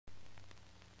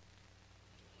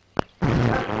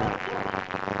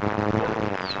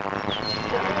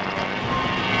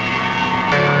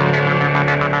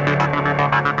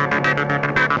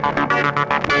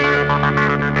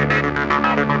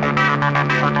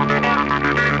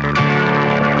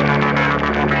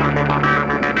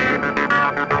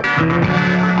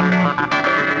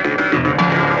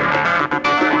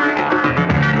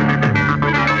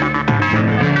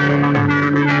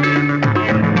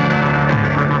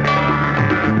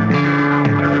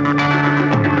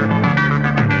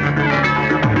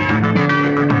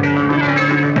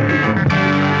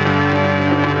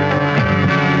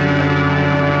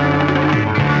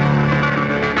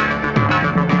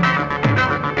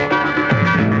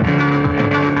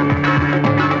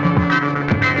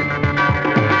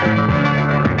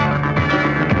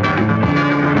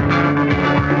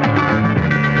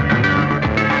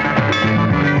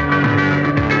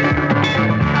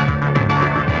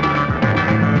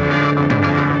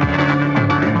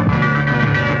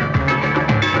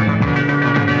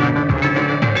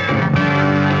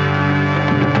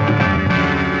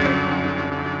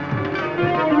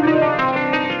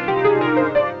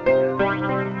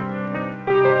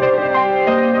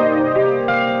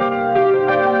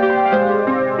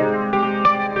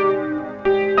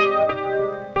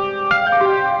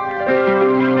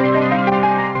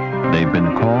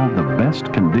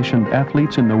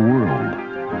athletes in the world.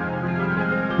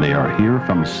 They are here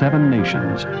from 7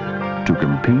 nations to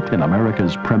compete in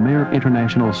America's premier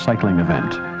international cycling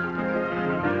event,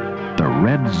 the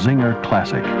Red Zinger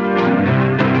Classic.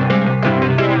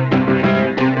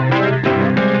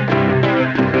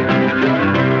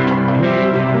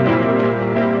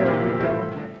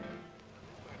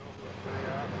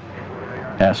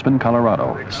 Aspen,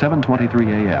 Colorado, 7:23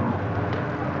 a.m.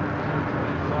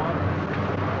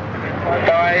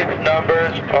 5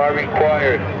 numbers are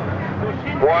required.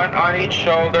 1 on each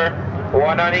shoulder,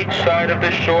 1 on each side of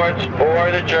the shorts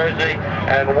or the jersey,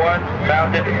 and 1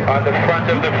 mounted on the front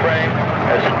of the frame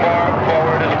as far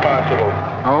forward as possible.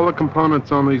 All the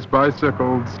components on these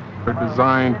bicycles are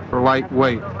designed for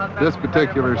lightweight. This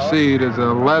particular seat is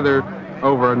a leather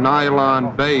over a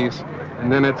nylon base,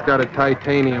 and then it's got a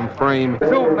titanium frame.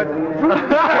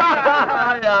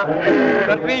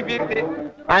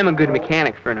 I'm a good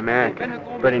mechanic for an American,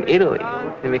 but in Italy,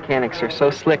 the mechanics are so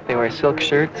slick they wear silk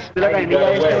shirts.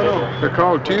 They're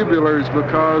called tubulars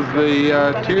because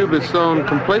the tube is sewn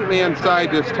completely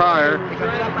inside this tire,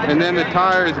 and then the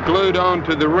tire is glued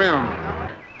onto the rim.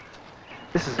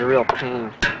 This is a real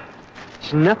pain.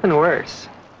 There's nothing worse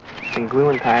than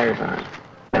gluing tires on.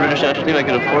 British national team, I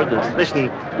can afford this. Listen,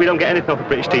 we don't get anything off the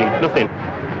British team, nothing.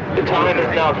 The time is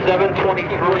now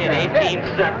 7:23 and 18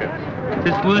 seconds.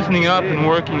 Just loosening up and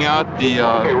working out the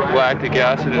lactic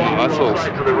acid in the muscles.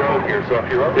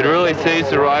 It really saves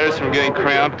the riders from getting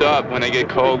cramped up when they get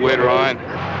cold later on.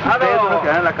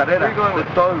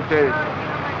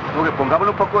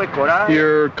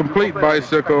 Your complete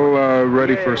bicycle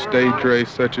ready for a stage race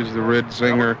such as the Red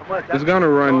Zinger is going to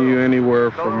run you anywhere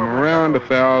from around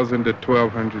 $1,000 to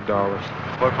 $1,200.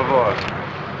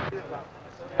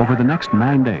 Over the next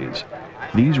 9 days,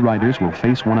 these riders will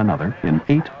face one another in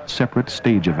 8 separate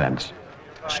stage events,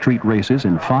 street races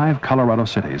in 5 Colorado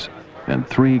cities, and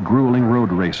 3 grueling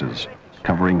road races,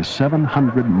 covering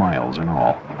 700 miles in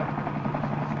all.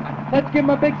 Let's give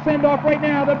them a big send-off right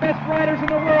now. The best riders in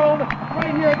the world,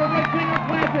 right here at the Red Zinger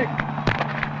Classic.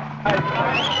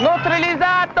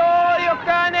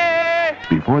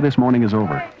 Before this morning is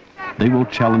over, they will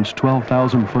challenge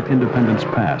 12,000-foot Independence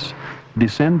Pass,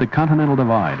 descend the Continental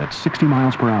Divide at 60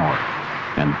 miles per hour,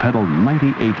 and pedal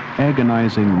 98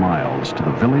 agonizing miles to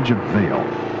the village of Vail.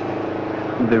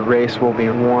 The race will be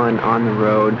won on the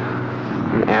road,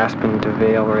 an Aspen to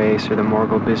Vail race, or the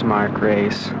Morgul-Bismarck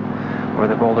race, or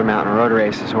the Boulder Mountain Road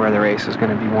race is where the race is going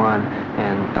to be won,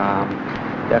 and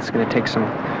that's going to take some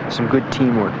good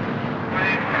teamwork.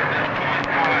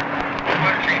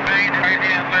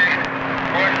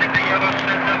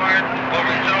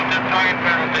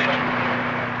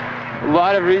 A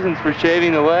lot of reasons for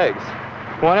shaving the legs.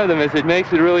 One of them is it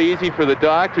makes it really easy for the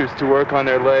doctors to work on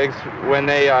their legs when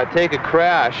they take a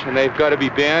crash and they've got to be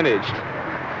bandaged.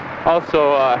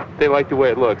 Also, they like the way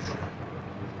it looks.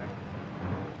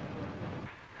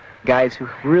 Guys who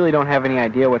really don't have any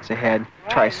idea what's ahead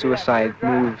try suicide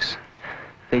moves.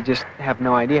 They just have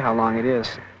no idea how long it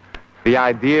is. The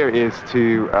idea is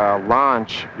to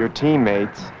launch your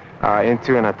teammates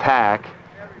into an attack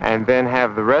and then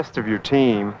have the rest of your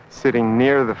team sitting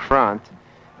near the front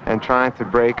and trying to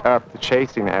break up the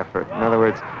chasing effort. In other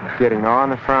words, getting on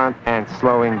the front and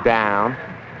slowing down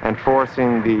and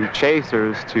forcing the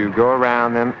chasers to go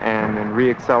around them and then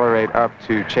reaccelerate up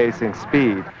to chasing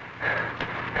speed.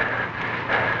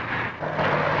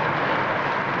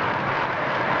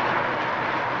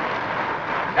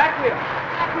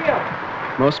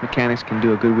 Most mechanics can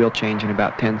do a good wheel change in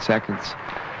about 10 seconds.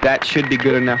 That should be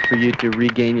good enough for you to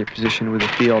regain your position with the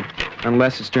field,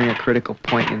 unless it's during a critical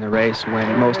point in the race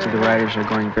when most of the riders are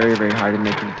going very, very hard in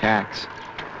making attacks.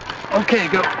 Okay,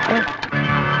 go.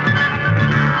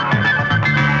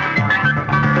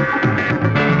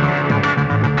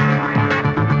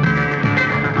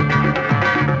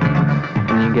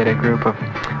 And you get a group of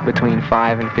between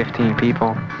 5 and 15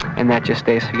 people, and that just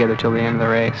stays together till the end of the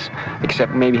race.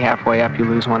 Except maybe halfway up you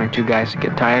lose 1 or 2 guys that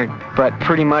get tired. But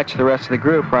pretty much the rest of the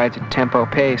group rides at tempo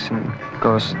pace and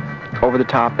goes over the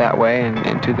top that way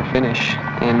and to the finish.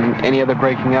 And any other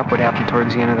breaking up would happen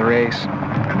towards the end of the race.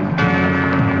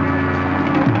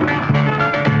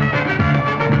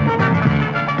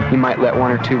 You might let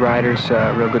 1 or 2 riders,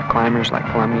 real good climbers like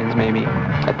Colombians maybe,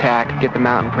 attack, get the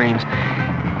mountain frames.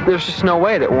 There's just no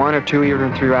way that 1 or 2,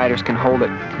 even 3 riders can hold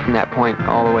it from that point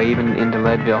all the way even into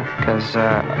Leadville, because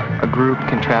a group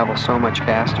can travel so much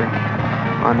faster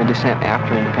on the descent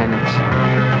after Independence.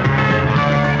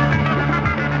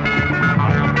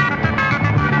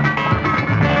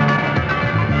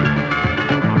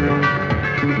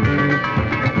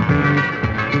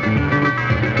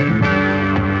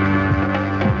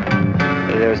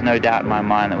 no doubt in my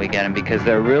mind that we get them, because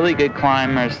they're really good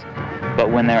climbers,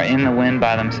 but when they're in the wind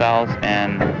by themselves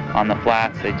and on the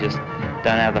flats, they just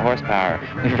don't have the horsepower.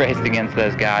 We've raced against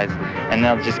those guys, and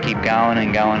they'll just keep going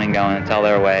and going and going until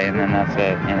they're away, and then that's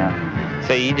it, you know.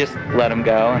 So you just let them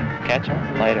go and catch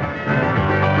them later.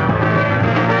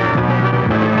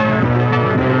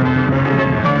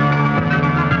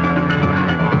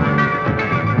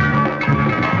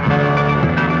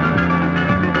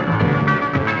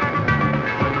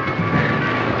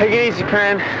 Take it easy,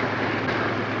 friend.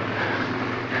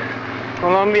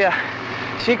 Colombia,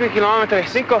 5 chilometri,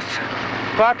 5,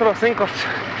 4, 5.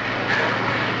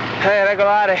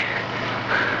 Regolare.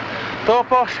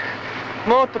 Topos,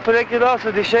 molto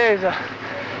pericoloso discesa,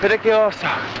 pericoloso.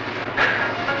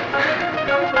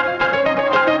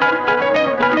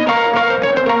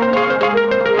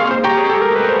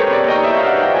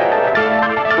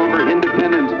 Over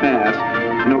Independence Pass,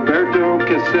 Norberto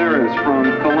Caceres from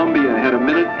Colombia had a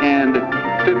minute and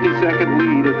 50-second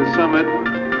lead at the summit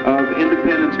of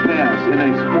Independence Pass. In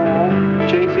a small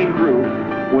chasing group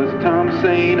was Tom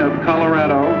Sane of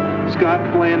Colorado, Scott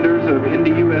Flanders of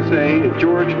Indy USA,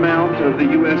 George Mount of the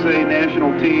USA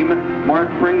national team,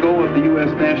 Mark Pringle of the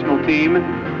US national team,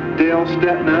 Dale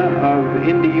Stetna of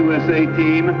Indy USA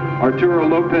team, Arturo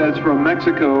Lopez from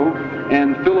Mexico,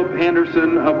 and Philip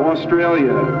Anderson of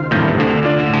Australia.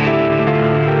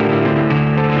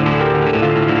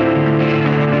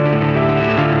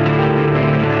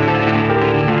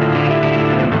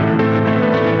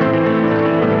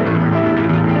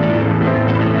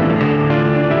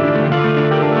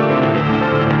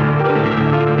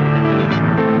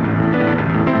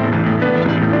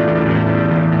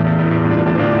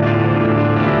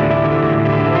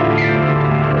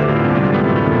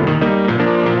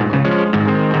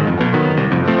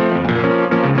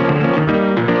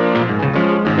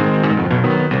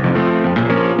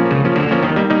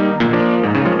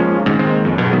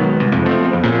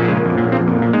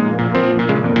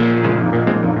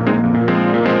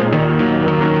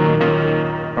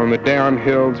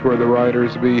 Downhills where the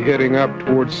riders be hitting up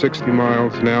towards 60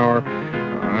 miles an hour.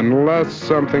 Unless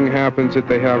something happens that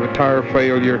they have a tire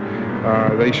failure,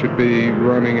 they should be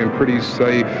running in pretty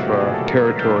safe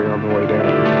territory on the way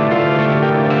down.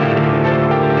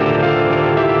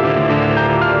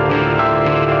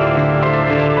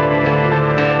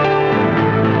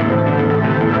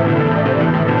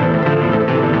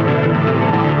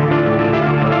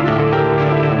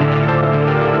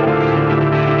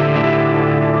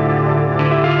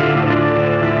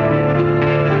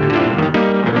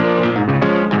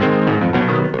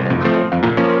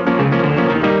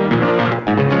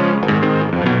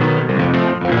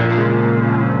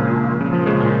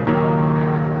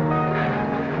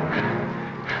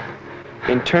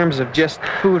 In terms of just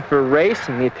food for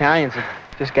racing, the Italians have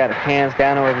just got it hands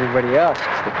down over everybody else.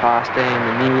 It's the pasta and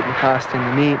the meat, and pasta and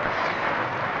the meat.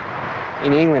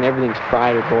 In England, everything's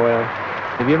fried or boiled.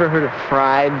 Have you ever heard of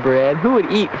fried bread? Who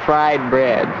would eat fried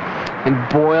bread and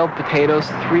boiled potatoes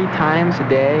 3 times a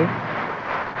day?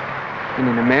 And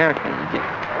in America, you get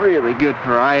really good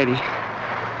variety.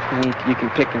 And you can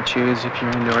pick and choose if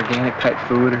you're into organic type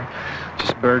food or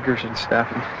just burgers and stuff.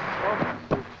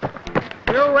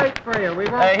 We'll wait for you. We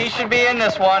won't. Hey, he should be in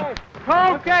this one.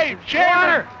 Okay,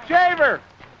 Shaver! Shaver!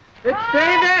 It's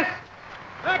Davis!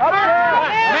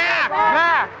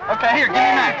 Mac! Okay, here, give me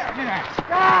Max.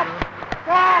 Stop!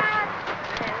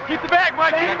 Keep the back,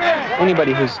 Mike!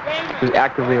 Anybody who's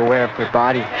actively aware of their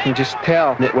body can just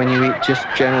tell that when you eat just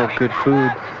general good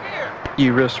food,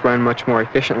 you just run much more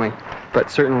efficiently. But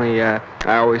certainly, I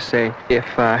always say, if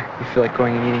you feel like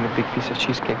going and eating a big piece of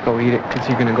cheesecake, go eat it, because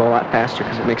you're going to go a lot faster,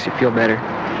 because it makes you feel better.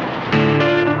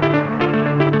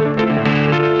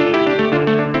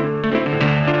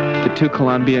 The 2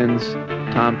 Colombians,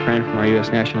 Tom Pren from our U.S.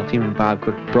 national team and Bob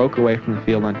Cook, broke away from the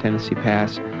field on Tennessee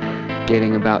Pass,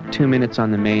 getting about 2 minutes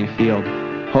on the main field.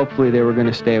 Hopefully they were going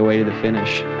to stay away to the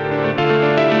finish.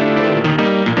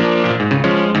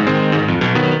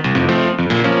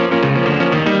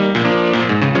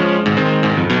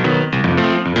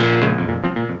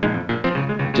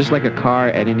 Just like a car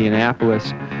at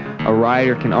Indianapolis, a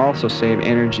rider can also save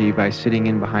energy by sitting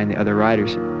in behind the other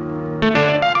riders. The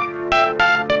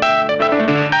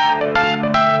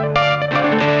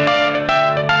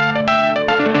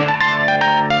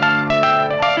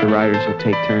riders will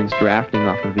take turns drafting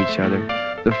off of each other,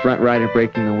 the front rider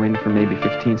breaking the wind for maybe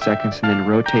 15 seconds and then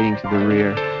rotating to the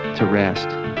rear to rest.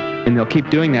 And they'll keep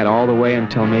doing that all the way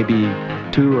until maybe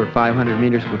 200 or 500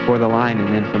 meters before the line,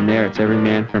 and then from there it's every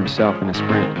man for himself in a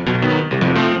sprint.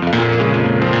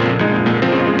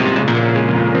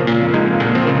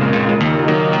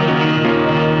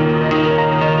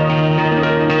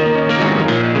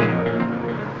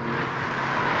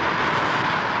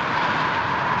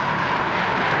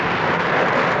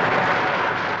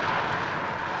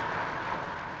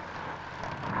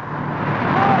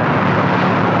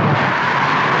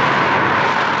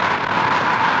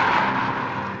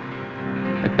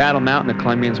 Battle Mountain, the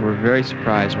Colombians were very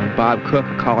surprised when Bob Cook,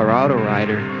 a Colorado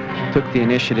rider, took the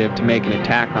initiative to make an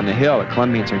attack on the hill. The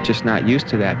Colombians are just not used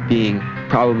to that, being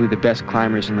probably the best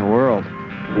climbers in the world.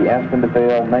 The Aspen to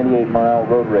Vail 98-mile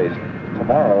road race.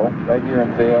 Tomorrow, right here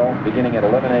in Vail, beginning at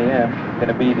 11 a.m., going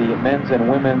to be the men's and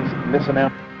women's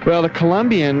misannounced. Well, the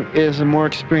Colombian is a more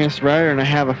experienced rider, and I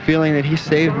have a feeling that he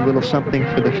saved a little something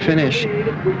for the finish. We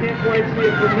can't quite see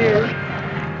it from here.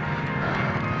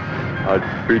 I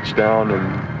reached down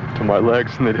to my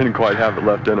legs, and they didn't quite have it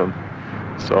left in them.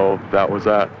 So that was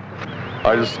that.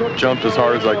 I just jumped as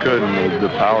hard as I could, and the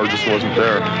power just wasn't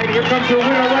there. Here comes your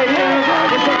winner right here.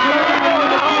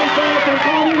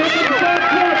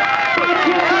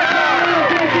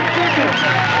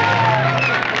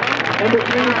 Number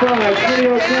 25,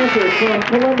 Julio Sanchez from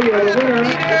Colombia, the winner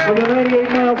of the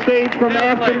 98-mile stage from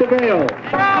Aspen to Vail.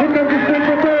 Here comes the sprint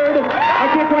for third. I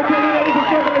can't quite tell you, ladies and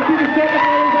gentlemen, I see the second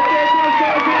riders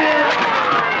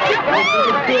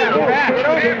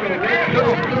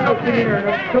up there.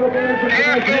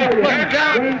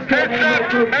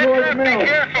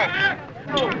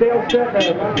 Dale set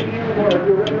that. If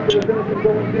you're ready for the finish and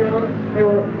going down, they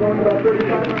were going about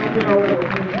 35 miles an hour.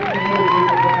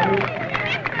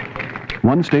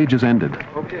 One stage is ended,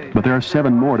 but there are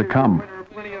 7 more to come.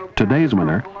 Today's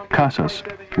winner, Casas,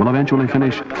 will eventually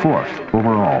finish 4th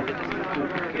overall.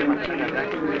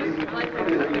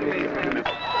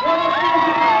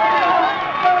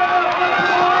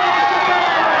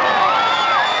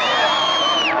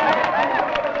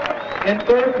 In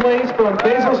third place from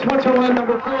Basel, Switzerland,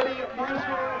 number 40.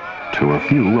 To a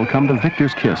few will come the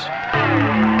victor's kiss.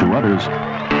 To others,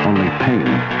 only pain.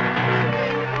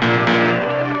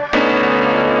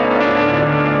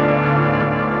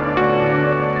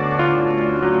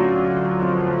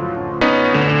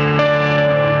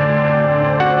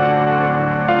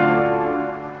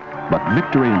 But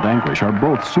victory and anguish are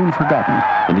both soon forgotten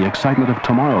in the excitement of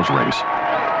tomorrow's race.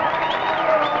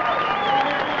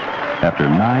 After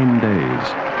 9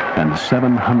 days and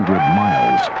 700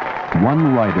 miles,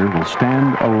 one rider will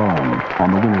stand alone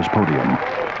on the winner's podium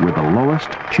with the lowest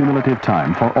cumulative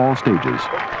time for all stages.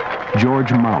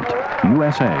 George Mount,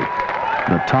 USA,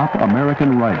 the top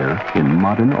American rider in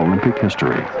modern Olympic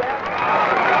history.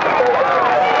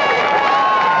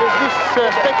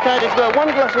 This spectator's got one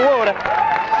glass of water,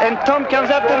 and Tom comes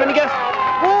up to him and he goes,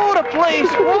 "Water, please,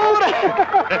 water!"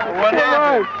 What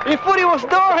happened? He thought he was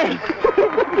dying,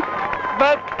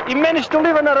 but he managed to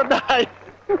live another day.